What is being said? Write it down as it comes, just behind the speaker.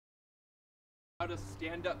How to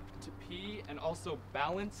stand up to pee and also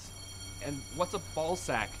balance. And what's a ball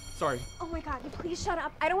sack? Sorry. Oh my god, please shut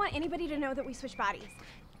up. I don't want anybody to know that we switch bodies.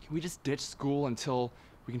 Can we just ditch school until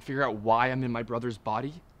we can figure out why I'm in my brother's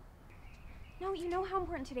body? No, you know how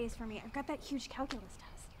important today is for me. I've got that huge calculus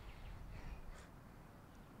test.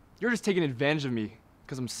 You're just taking advantage of me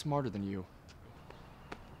because I'm smarter than you.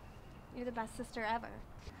 You're the best sister ever.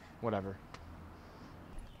 Whatever.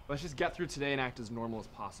 Let's just get through today and act as normal as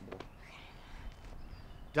possible.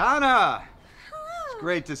 Donna! Hello. It's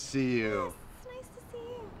great to see you. Yes, it's nice to see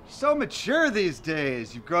you. You're so mature these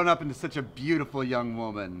days. You've grown up into such a beautiful young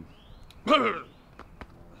woman.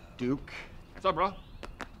 Duke. What's up, bro?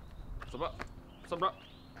 What's up, bro? What's up, bro?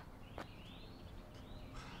 I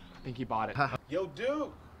think he bought it. Yo,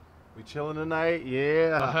 Duke! We chilling tonight?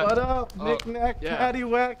 Yeah. What up? Knick-knack, yeah.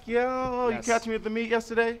 paddywhack, yo. Yes. You catch me at the meet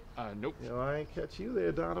yesterday? Nope. Yo, I ain't catch you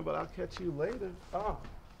there, Donna, but I'll catch you later. Oh.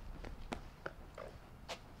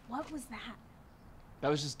 What was that? That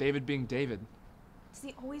was just David being David. Does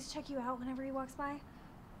he always check you out whenever he walks by?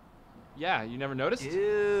 Yeah, you never noticed?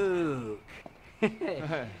 Duke.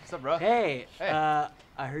 What's up, bro? Hey, Hey.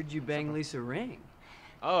 I heard you bang Lisa Ring.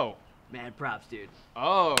 Oh. Mad props, dude.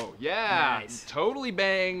 Oh, yeah. Nice. Totally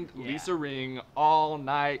banged Yeah. Lisa Ring all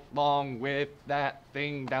night long with that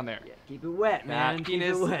thing down there. Yeah, keep it wet, man. That Keep it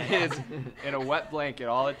penis wet. is in a wet blanket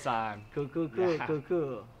all the time. Cool. Yeah.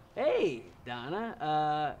 Cool. Hey,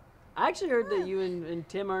 Donna. I actually heard that you and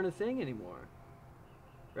Tim aren't a thing anymore.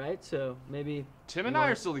 Right? So maybe Tim and I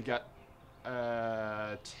are still together.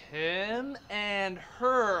 Tim and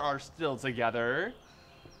her are still together.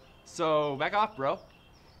 So back off, bro.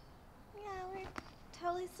 Yeah, we're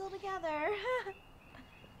totally still together.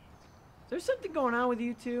 There's something going on with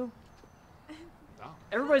you two. Oh,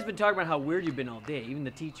 Everybody's been talking about how weird you've been all day, even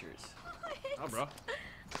the teachers. oh bro.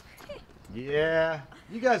 Yeah.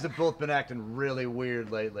 You guys have both been acting really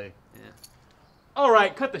weird lately. Yeah. All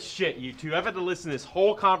right, cut the shit, you two. I've had to listen to this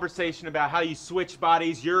whole conversation about how you switch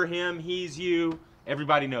bodies. You're him, he's you.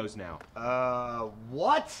 Everybody knows now.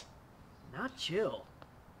 What? Not chill.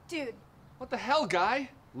 Dude, What the hell, guy?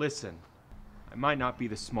 Listen, I might not be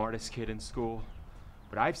the smartest kid in school,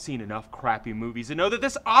 but I've seen enough crappy movies to know that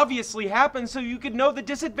this obviously happens so you could know the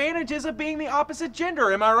disadvantages of being the opposite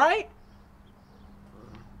gender, am I right?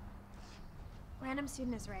 random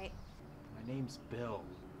student is right. My name's Bill.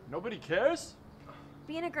 Nobody cares?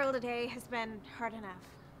 Being a girl today has been hard enough.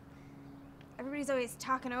 Everybody's always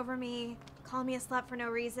talking over me, calling me a slut for no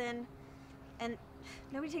reason, and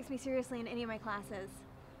nobody takes me seriously in any of my classes.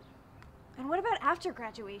 And what about after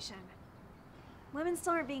graduation? Women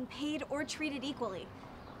still aren't being paid or treated equally.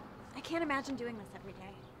 I can't imagine doing this every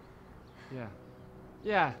day. Yeah.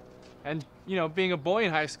 Yeah. And, you know, being a boy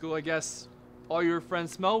in high school, I guess all your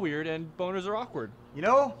friends smell weird and boners are awkward. You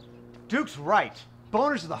know, Duke's right.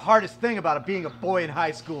 Boners are the hardest thing about being a boy in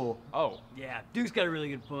high school. Oh. Yeah, Duke's got a really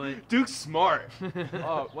good point. Duke's smart.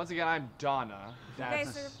 Oh, once again, I'm Donna. You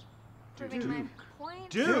guys are proving my point.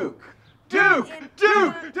 Duke! Duke!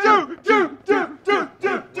 Duke! Duke! Duke! Duke! Duke! Duke! Duke!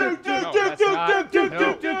 Duke! No, Duke! that's not. Duke!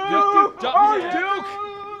 No, Duke!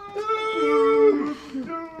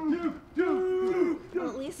 no, Duke! Well,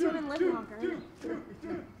 at least women live longer.